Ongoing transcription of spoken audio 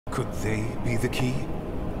Could they be the key?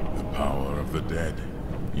 The power of the dead.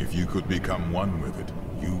 If you could become one with it,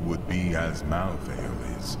 you would be as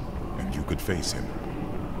Malthael is, and you could face him.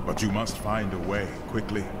 But you must find a way,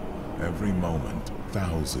 quickly. Every moment,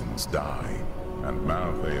 thousands die, and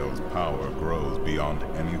Malthael's power grows beyond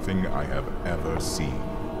anything I have ever seen.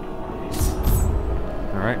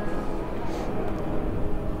 Alright.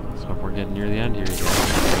 So we're getting near the end here.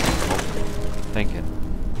 Thinking.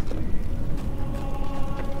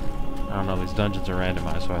 I don't know, these dungeons are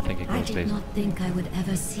randomized, so I think it goes based. I did not think I would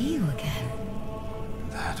ever see you again.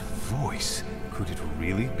 That voice, could it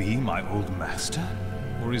really be my old master?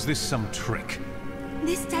 Or is this some trick?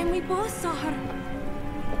 This time we both saw her.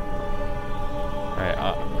 Alright,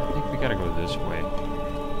 I think we gotta go this way.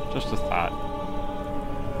 Just a thought.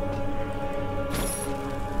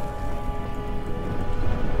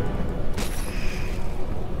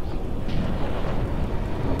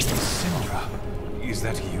 Sindra, is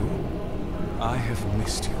that you? I have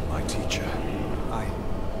missed you, my teacher. I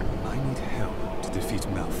need help to defeat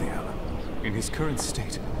Malthael. In his current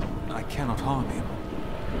state, I cannot harm him.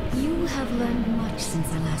 You have learned much since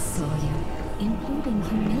I last saw you, including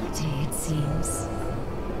humility, it seems.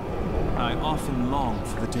 I often long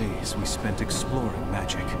for the days we spent exploring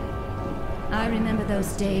magic. I remember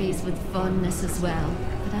those days with fondness as well,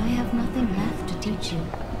 but I have nothing left to teach you.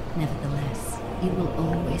 Nevertheless, you will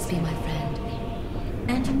always be my friend.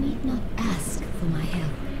 And you need not ask for my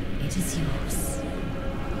help. It is yours.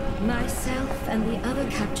 Myself and the other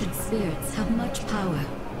captured spirits have much power,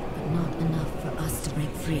 but not enough for us to break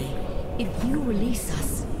free. If you release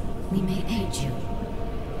us, we may aid you.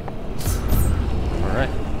 Alright.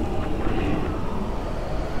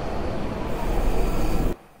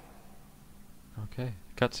 Okay,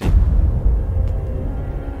 cutscene.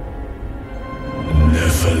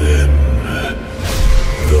 Nephilim.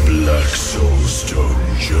 The Black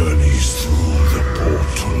Soulstone journeys through the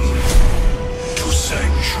portal to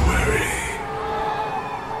Sanctuary.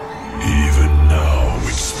 Even now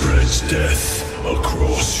it spreads death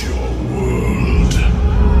across your world.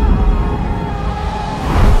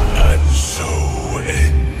 And so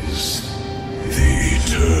ends the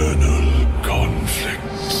eternal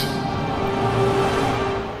conflict.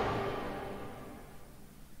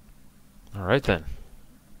 Alright then.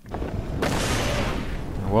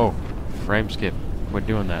 Whoa, frame skip. Quit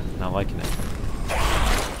doing that. Not liking it.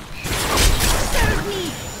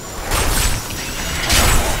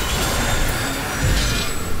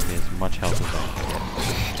 As much health as I can get.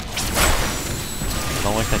 I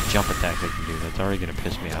don't like that jump attack they can do. That's already gonna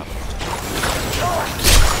piss me off.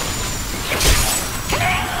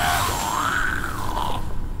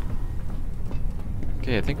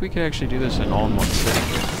 Okay, I think we could actually do this in all in one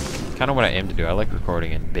sitting. Kind of what I aim to do. I like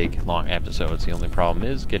recording in big, long episodes. The only problem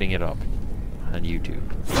is getting it up on YouTube.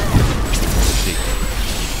 We'll see.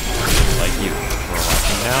 Like you, who are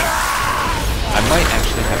watching now. I might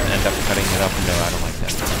actually have to end up cutting it up. No, I don't like that.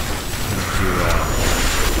 To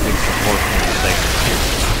make support from the segments here.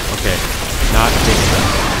 Okay, not big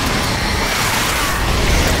enough.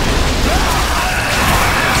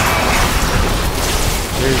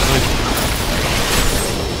 Seriously.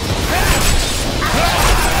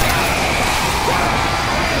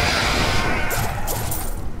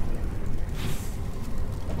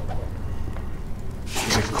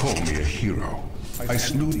 Call me a hero. I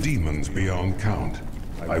slew demons beyond count.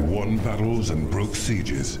 I won battles and broke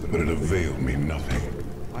sieges, but it availed me nothing.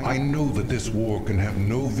 I know that this war can have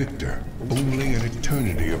no victor, only an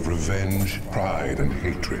eternity of revenge, pride, and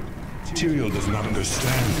hatred. Tyrael does not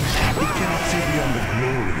understand this. He cannot see beyond the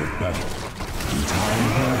glory of battle. In time,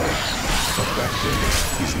 however, but that day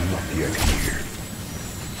is not yet here.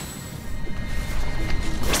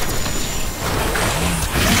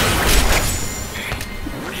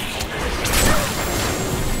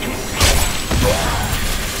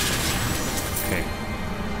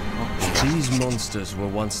 These monsters were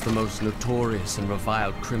once the most notorious and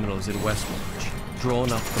reviled criminals in Westmarch,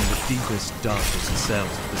 drawn up from the deepest, darkest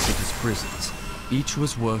cells of the city's prisons. Each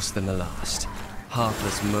was worse than the last.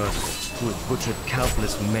 Heartless murderers who had butchered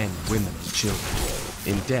countless men, women, and children.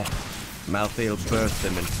 In death, Malthael birthed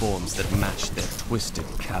them in forms that matched their twisted,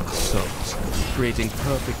 callous souls, creating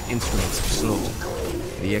perfect instruments of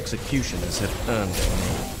slaughter. The executioners had earned their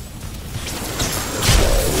name.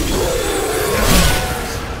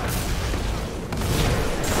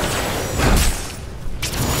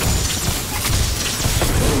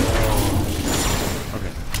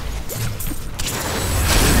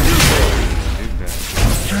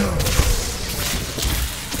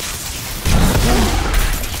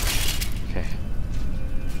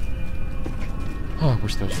 Oh, I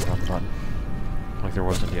wish there was a wrong button. Like there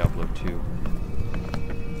wasn't yet. Diablo 2.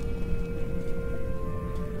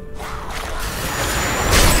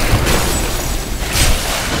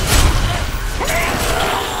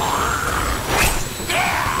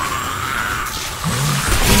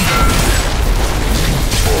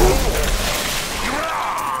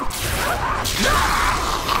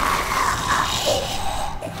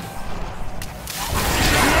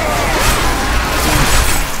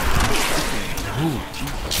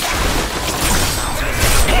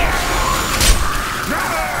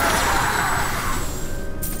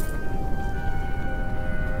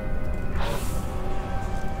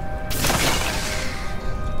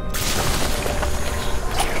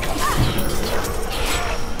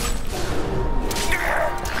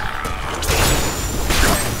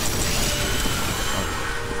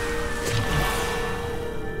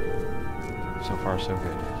 So far, so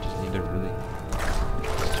good. Just need to really.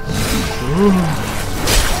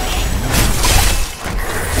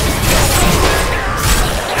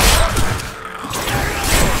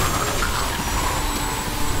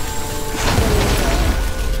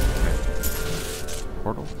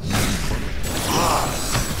 Portal.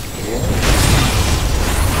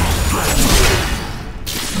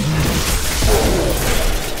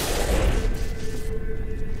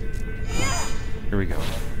 Here we go.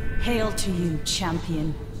 Hail to you,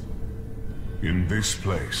 champion. In this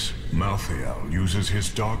place, Malthael uses his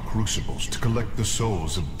dark crucibles to collect the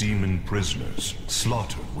souls of demon prisoners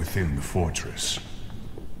slaughtered within the fortress.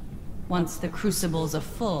 Once the crucibles are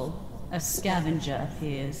full, a scavenger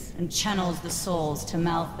appears and channels the souls to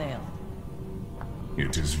Malthael.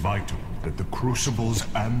 It is vital that the crucibles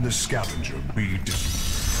and the scavenger be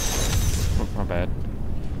Oh, my bad.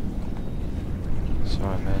 So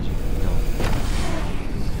I imagine. No.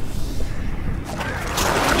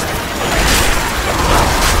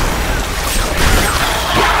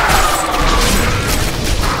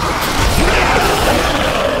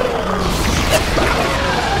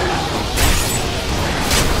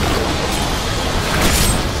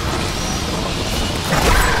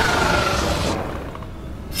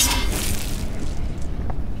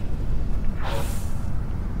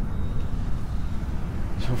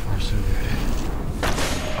 So far, so good.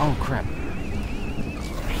 Oh, crap.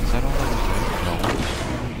 Is that all that was there? No, what was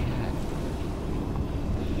already had?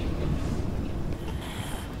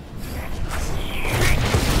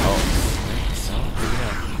 Oh. No, pick it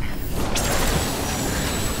up.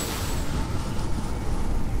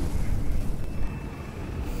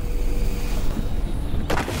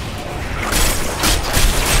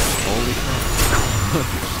 Holy crap.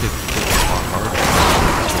 It's a lot harder.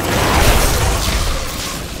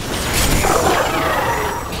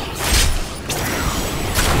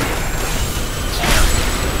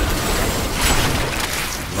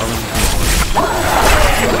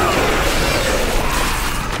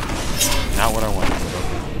 Not what I wanted, but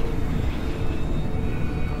okay.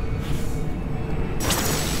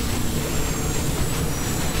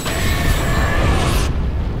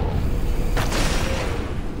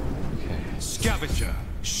 Okay. Scavenger,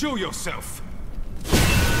 show yourself!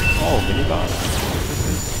 Oh, mini boss.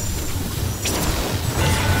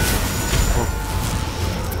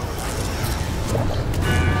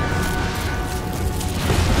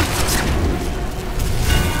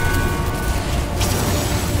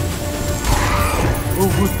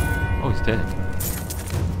 Oh, he's dead.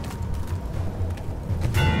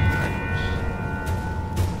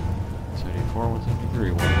 74, 173,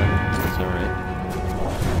 one better. That's alright.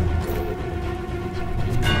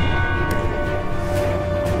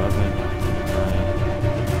 11,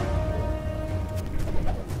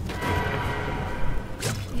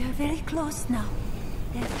 9. We are very close now.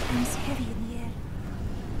 Death hangs heavy in the air.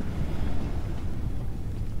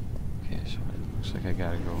 Okay, so it looks like I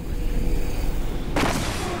gotta go over here.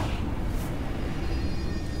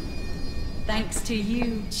 Thanks to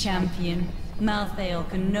you, champion, Malthael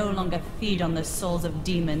can no longer feed on the souls of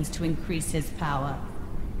demons to increase his power.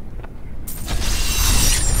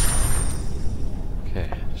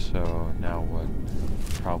 Okay, so now what?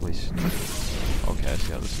 Probably. Okay, I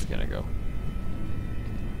see how this is gonna go.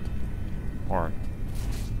 Or.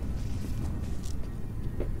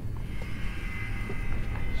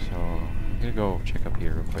 So, I'm gonna go check up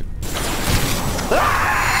here real quick.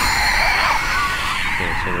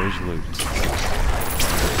 Okay, so there's loot.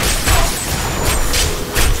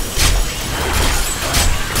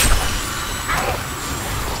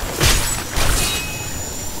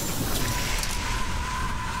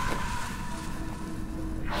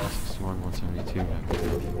 This is 172.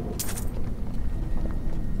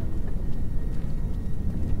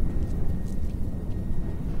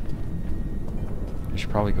 I should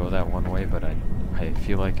probably go that one way, but I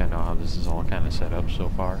feel like I know how this is all kind of set up so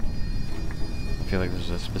far. I feel like there's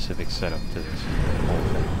a specific setup to this whole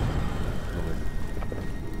thing.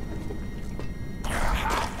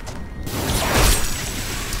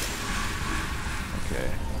 Okay.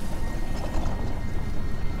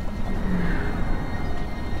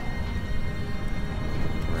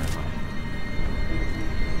 Where am I?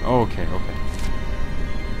 Oh, okay, okay.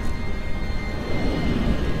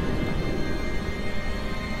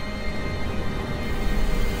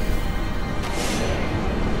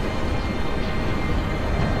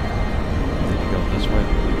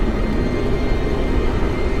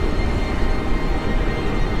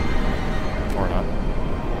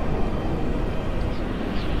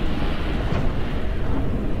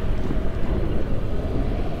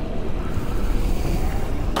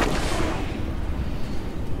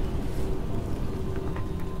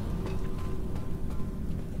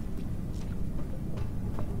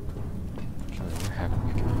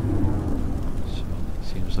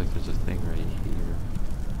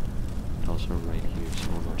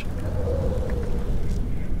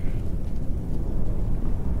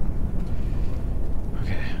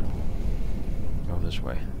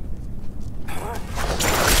 Way.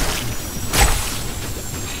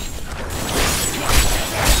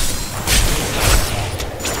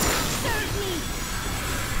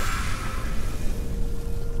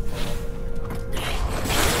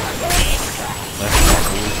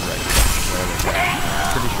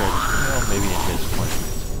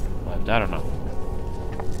 I don't know.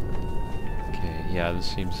 Okay, yeah, this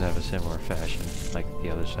seems to have a similar fashion, like the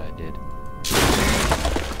other side did.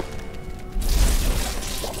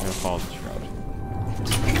 I'm gonna follow this route.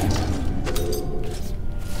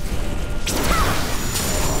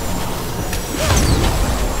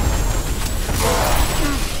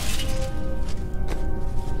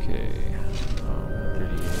 Okay,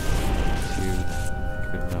 38, 2,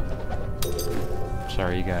 good enough.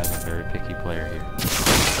 Sorry, you guys, I'm a very picky player here.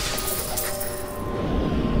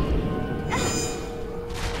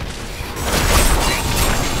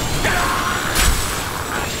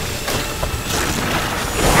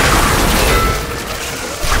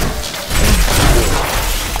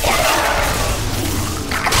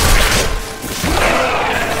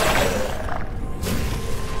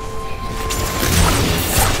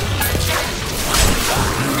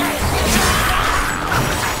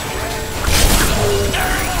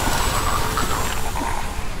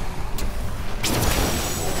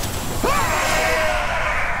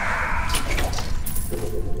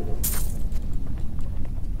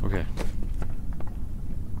 Okay.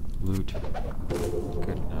 Loot.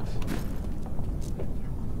 Good enough.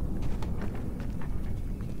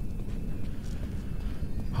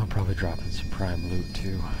 I'll probably drop in some prime loot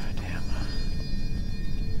too. Damn.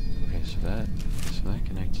 Okay, so that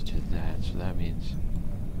connected to that, so that means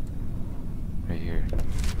right here.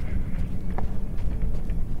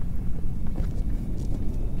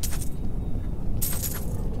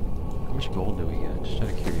 How much gold do we get? Just out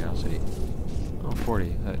of curiosity. Oh,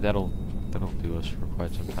 40. That'll do us for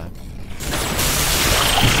quite some time.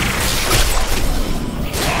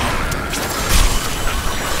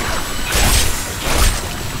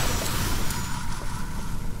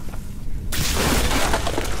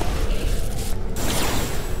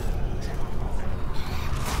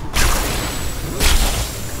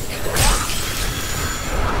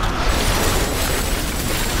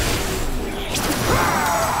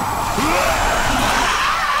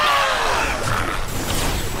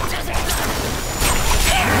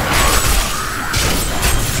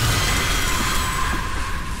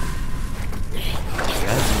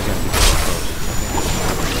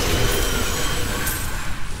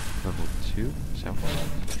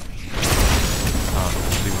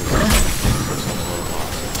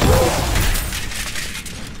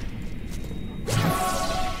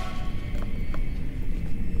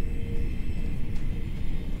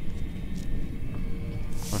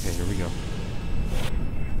 Okay, here we go.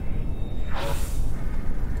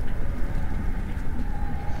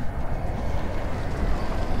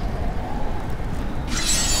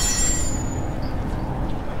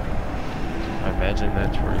 I imagine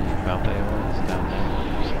that's where Mount Ale is, down there.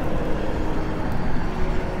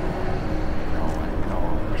 No,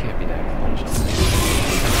 it can't be that close.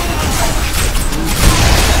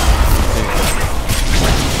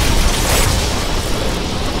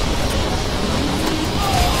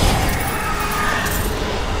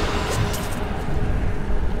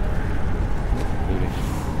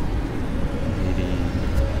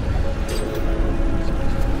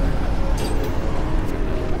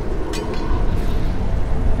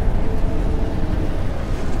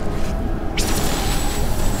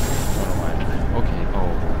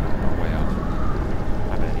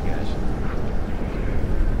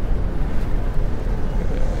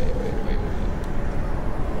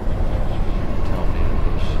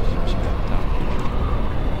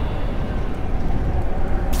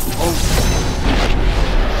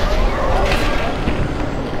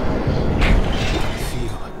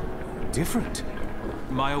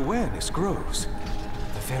 my awareness grows.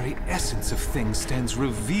 The very essence of things stands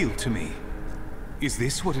revealed to me. Is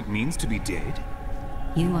this what it means to be dead?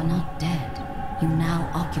 You are not dead. You now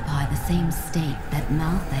occupy the same state that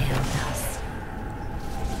Malthael does.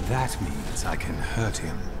 That means I can hurt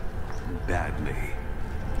him badly.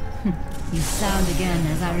 You sound again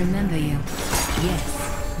as I remember you.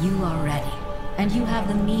 Yes, you are ready. And you have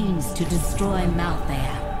the means to destroy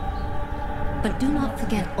Malthael. But do not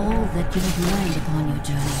forget all that you have learned upon your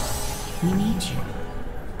journey. We need you.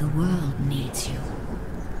 The world needs you.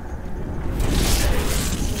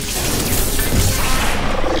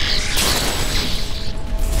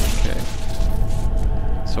 Okay.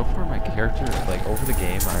 So far my character, like over the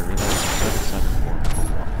game, I realized I'm starting to sound more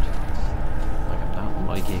corrupt. Like I'm not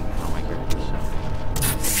liking how my character sounds.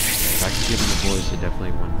 If I could give him a voice, it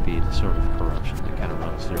definitely wouldn't be the sort of corruption that kind of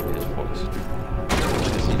runs through his voice.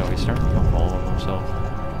 Because, you know, he's starting to become all of himself,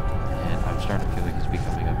 and I'm starting to feel like he's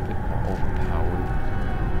becoming a bit more overpowered.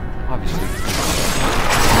 Obviously.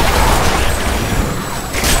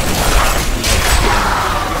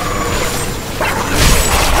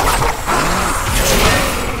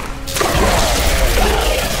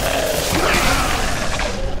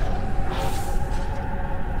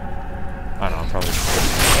 I don't know, I'm probably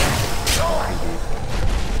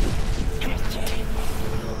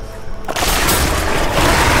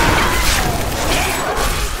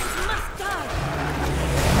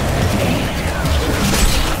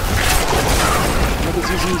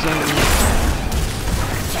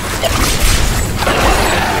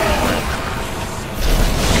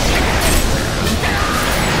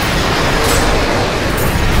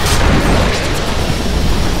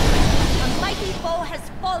A mighty foe has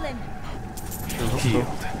fallen. Healed.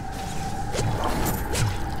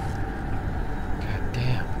 God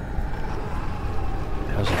damn.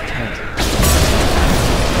 That was intense.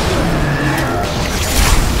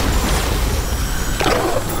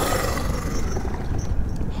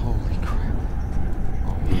 Holy crap.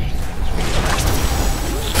 Oh, man.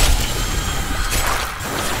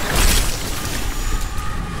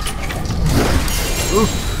 Ooh!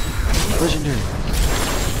 Legendary.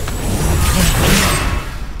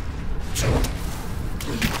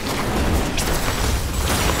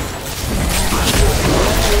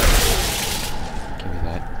 Give me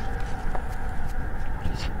that.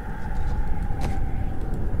 What is it? What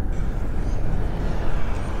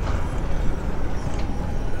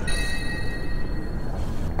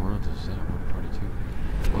in the world is that?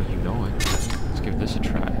 122? Well, you know it. Let's give this a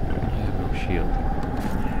try. I have no shield.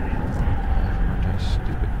 Aren't I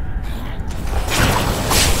stupid?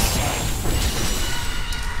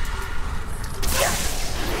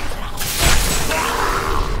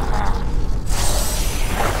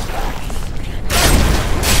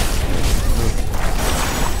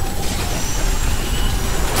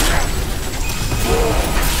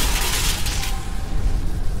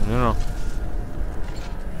 No.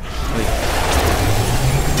 Wait.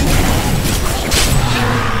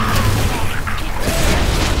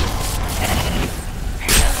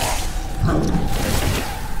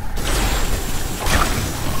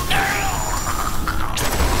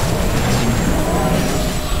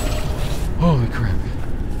 Holy crap.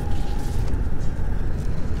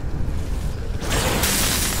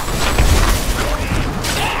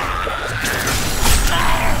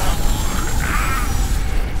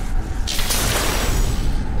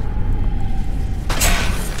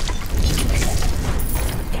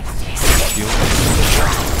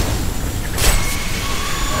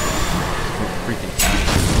 Freaking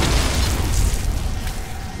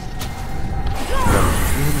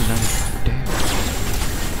damn.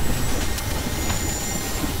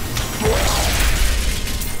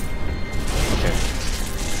 Okay.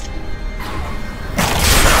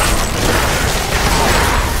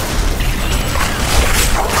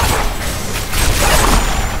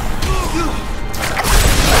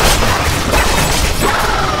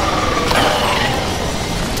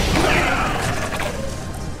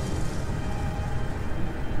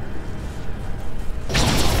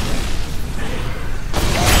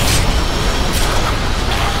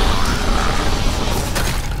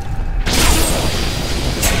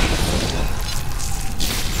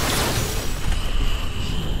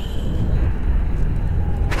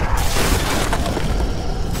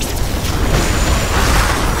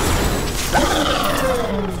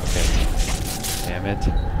 Damn it.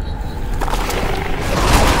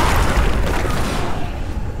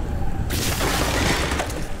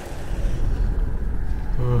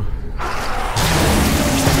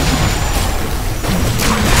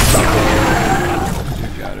 You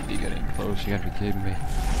gotta be getting close, you gotta be kidding me.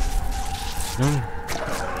 No.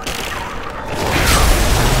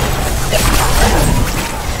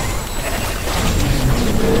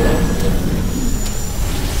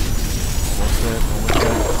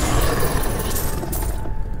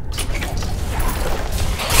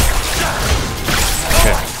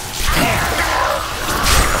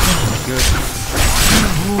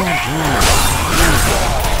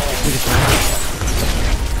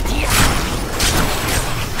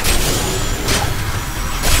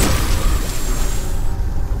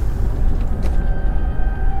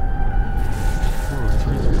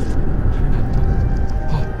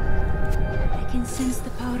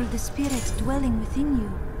 within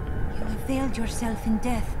you. You have veiled yourself in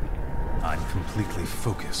death. I'm completely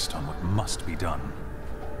focused on what must be done.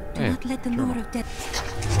 Do not let the Lord of Death...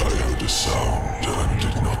 I heard a sound and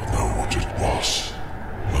did not know what it was.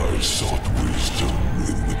 I sought wisdom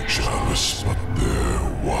in the chalice, but there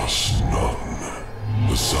was none.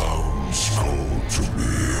 The sounds called to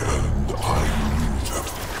me, and I knew them.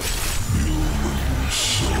 Human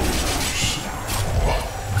souls. But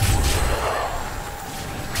where?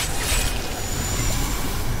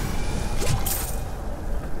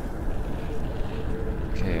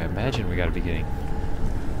 Okay, I imagine we gotta be getting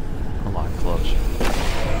a lot closer.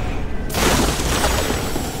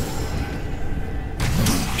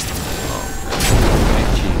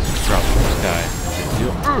 Jesus, drop from the sky.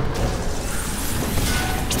 I'm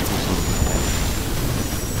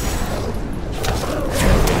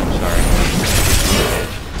sorry.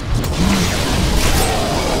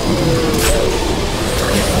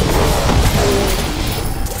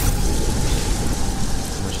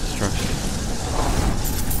 Too much destruction.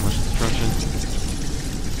 Too much destruction.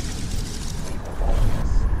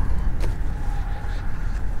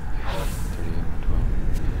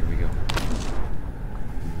 Here we go.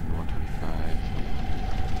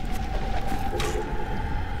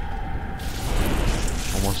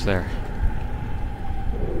 125. Almost there.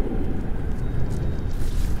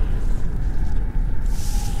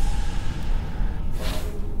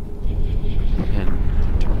 And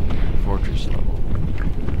fortress level.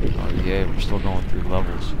 Oh yeah, we're still going through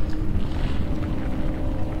levels.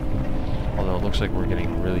 Although it looks like we're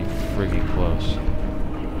getting really friggin' close.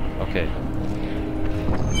 Okay.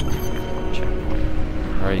 Checkpoint.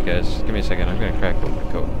 Alright, you guys, give me a second. I'm gonna crack open the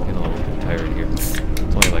coat. I'm getting a little bit tired here. It's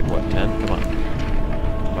only like, what, 10? Come on.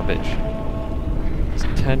 My bitch. It's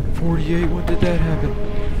 10:48. When did that happen?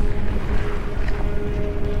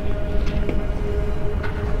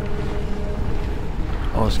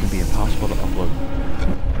 Oh, it's gonna be impossible to upload.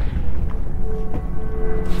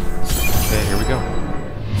 Okay, here we go.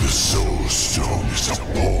 The Soul Stone is a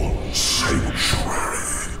born sanctuary.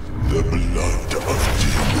 The blood of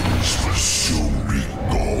demons will soon be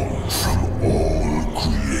gone from all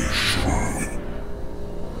creation.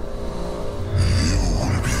 You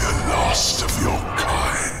will be the last of your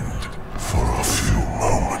kind for a few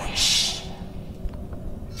moments.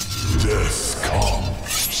 Death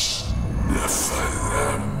comes,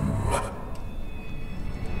 Nephilim.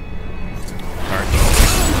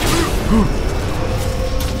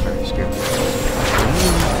 Sorry, scared me.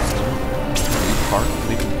 Park,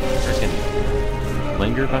 leave him freaking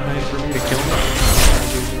linger behind for me to kill him.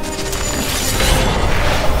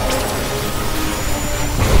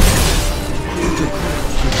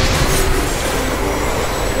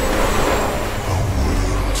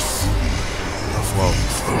 Whoa.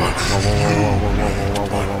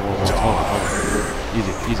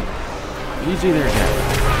 Easy, easy. Easy there, Jack.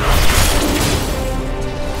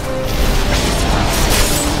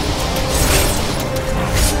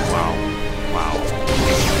 Wow. Wow.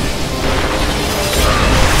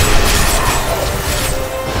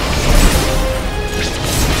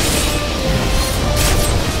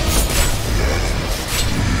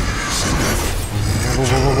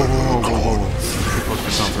 Whoa. Too close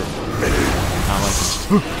for comfort. Not like this.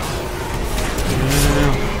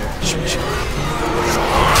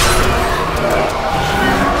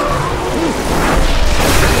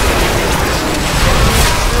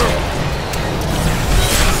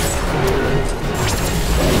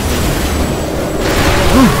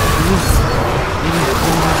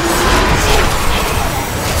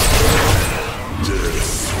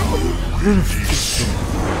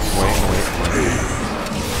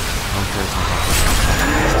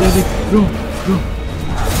 No. Go.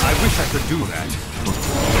 I wish I could do that.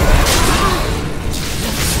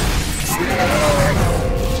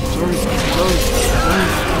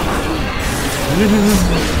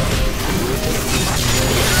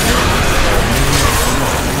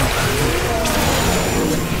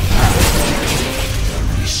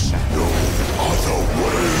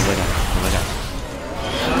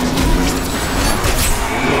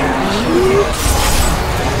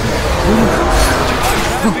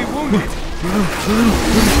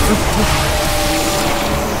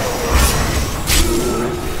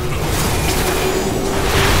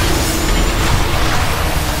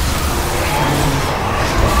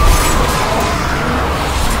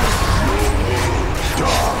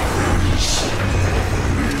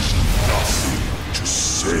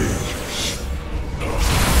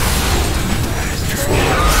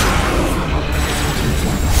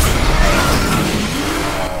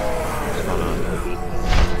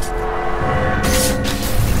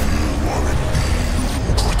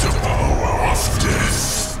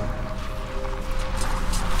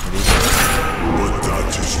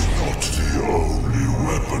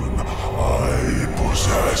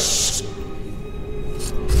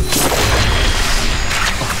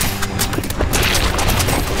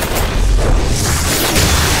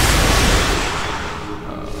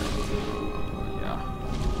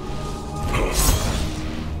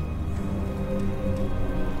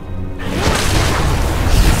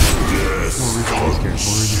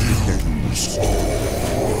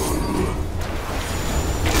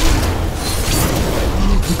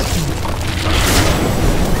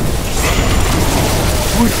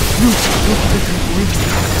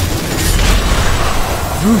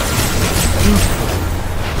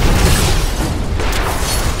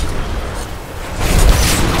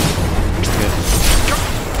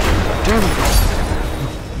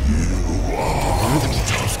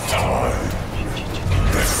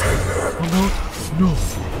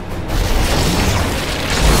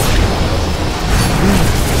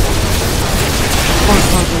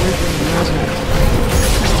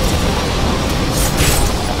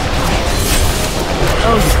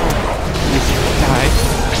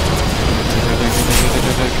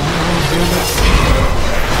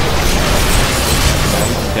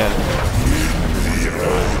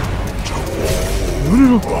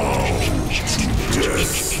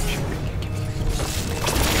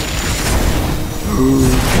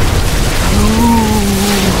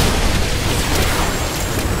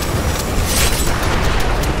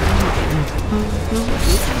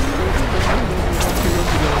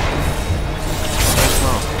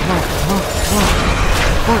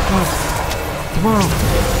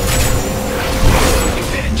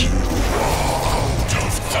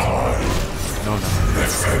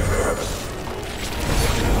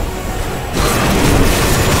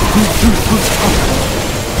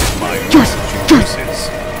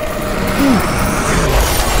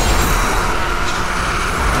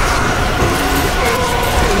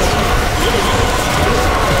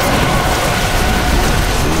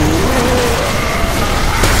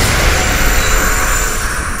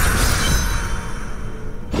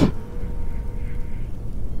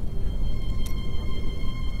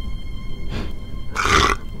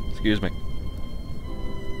 Excuse me.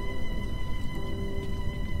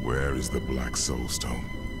 Where is the Black Soul Stone?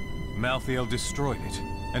 Malthael destroyed it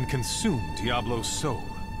and consumed Diablo's soul.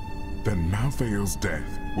 Then Malthael's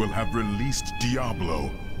death will have released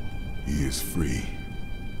Diablo. He is free.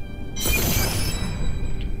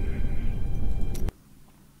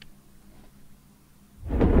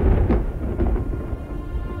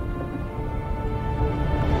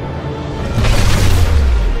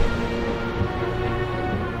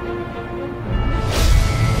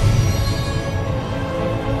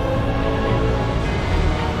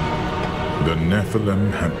 The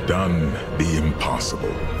Nephilim have done the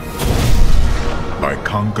impossible. By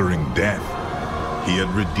conquering death, he had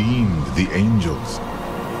redeemed the angels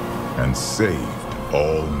and saved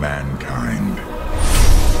all mankind.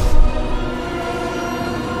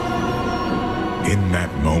 In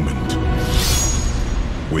that moment,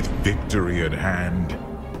 with victory at hand,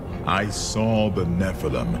 I saw the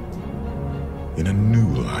Nephilim in a new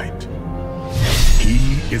light.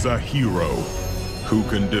 He is a hero who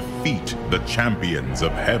can defeat the champions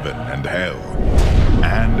of heaven and hell,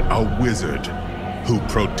 and a wizard who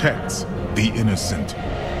protects the innocent.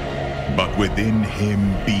 But within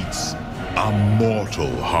him beats a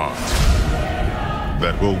mortal heart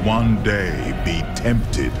that will one day be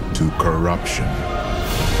tempted to corruption.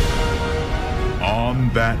 On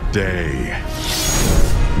that day,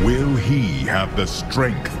 will he have the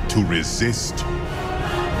strength to resist,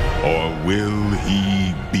 or will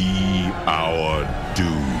he be our doom?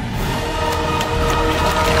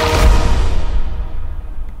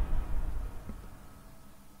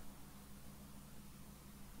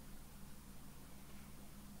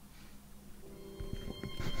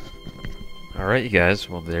 Alright, you guys,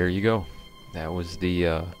 well, there you go. That was the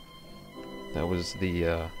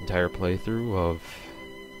entire playthrough of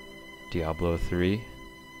Diablo 3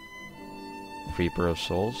 Reaper of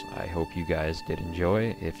Souls. I hope you guys did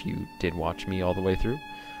enjoy. If you did watch me all the way through,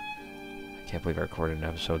 I can't believe I recorded an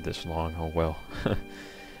episode this long. Oh well.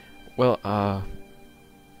 Well,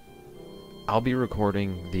 I'll be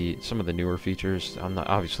recording some of the newer features. I'm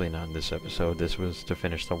obviously not in this episode. This was to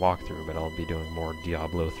finish the walkthrough, but I'll be doing more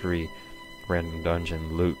Diablo 3 random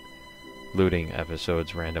dungeon looting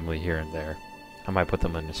episodes randomly here and there. I might put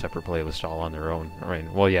them in a separate playlist all on their own. I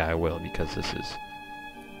mean, well, yeah, I will, because this is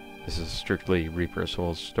strictly Reaper of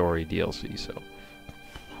Souls story DLC, so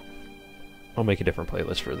I'll make a different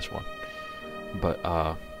playlist for this one. But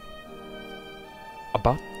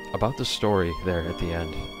about the story there at the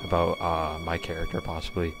end, about my character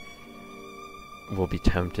possibly will be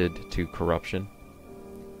tempted to corruption.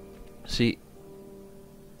 See,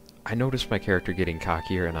 I noticed my character getting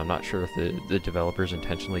cockier, and I'm not sure if the developers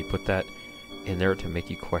intentionally put that in there to make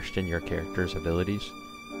you question your character's abilities.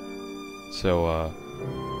 So,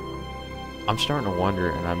 I'm starting to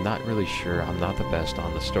wonder, and I'm not really sure. I'm not the best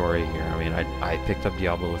on the story here. I mean, I picked up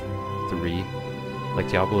Diablo 3. Like,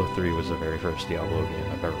 Diablo 3 was the very first Diablo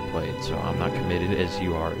game I've ever played, so I'm not committed as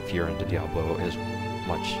you are if you're into Diablo as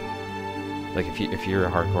much. Like, if you're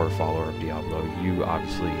a hardcore follower of Diablo, you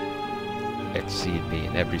obviously exceed me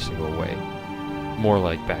in every single way. More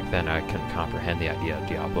like back then I couldn't comprehend the idea of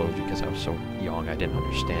Diablo because I was so young, I didn't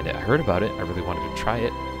understand it. I heard about it, I really wanted to try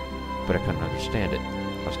it, but I couldn't understand it.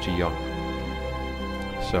 I was too young.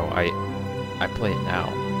 So I play it now,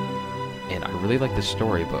 and I really like the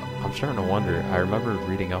story, but I'm starting to wonder. I remember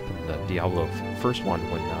reading up in the Diablo first one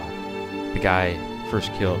when the guy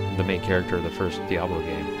first killed the main character of the first Diablo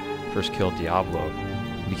game, first killed Diablo,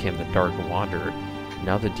 became the Dark Wanderer.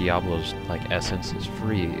 Now that Diablo's like essence is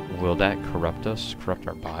free, will that corrupt us, corrupt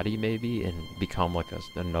our body maybe, and become like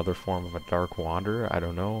another form of a Dark Wanderer? I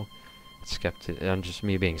don't know. I'm just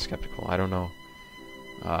me being skeptical. I don't know.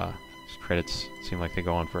 These credits seem like they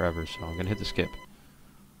go on forever, so I'm gonna hit the skip.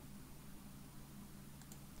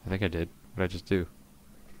 I think I did. What did I just do?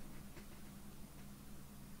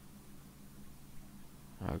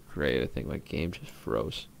 Oh great, I think my game just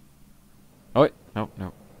froze. Oh wait, no.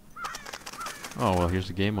 Oh well, here's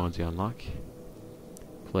the game modes you unlock.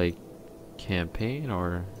 Play campaign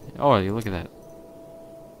or... Oh, you look at that.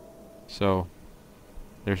 So,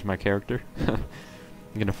 there's my character. I'm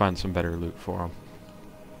gonna find some better loot for him.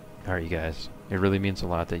 Alright you guys, it really means a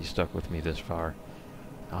lot that you stuck with me this far.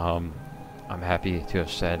 I'm happy to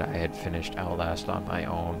have said I had finished Outlast on my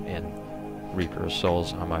own and Reaper of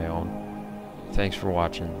Souls on my own. Thanks for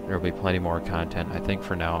watching. There will be plenty more content. I think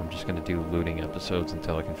for now I'm just going to do looting episodes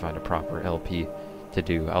until I can find a proper LP to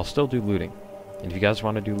do. I'll still do looting. And if you guys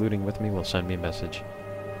want to do looting with me, well, send me a message.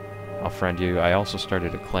 I'll friend you. I also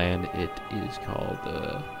started a clan. It is called...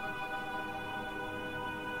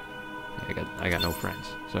 I got no friends.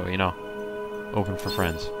 So, you know, open for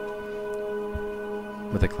friends.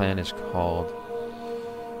 But the clan is called...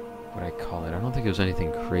 What did I call it? I don't think it was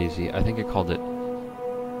anything crazy. I think I called it...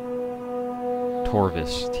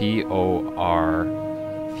 Torvas, Torvas,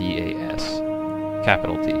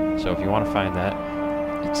 capital T. So if you want to find that,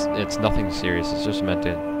 it's nothing serious. It's just meant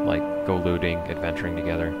to like go looting, adventuring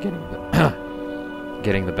together,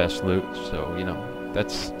 getting the best loot. So you know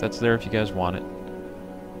that's there if you guys want it.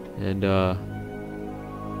 And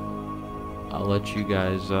I'll let you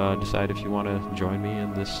guys decide if you want to join me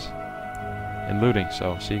in this looting.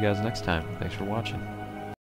 So see you guys next time. Thanks for watching.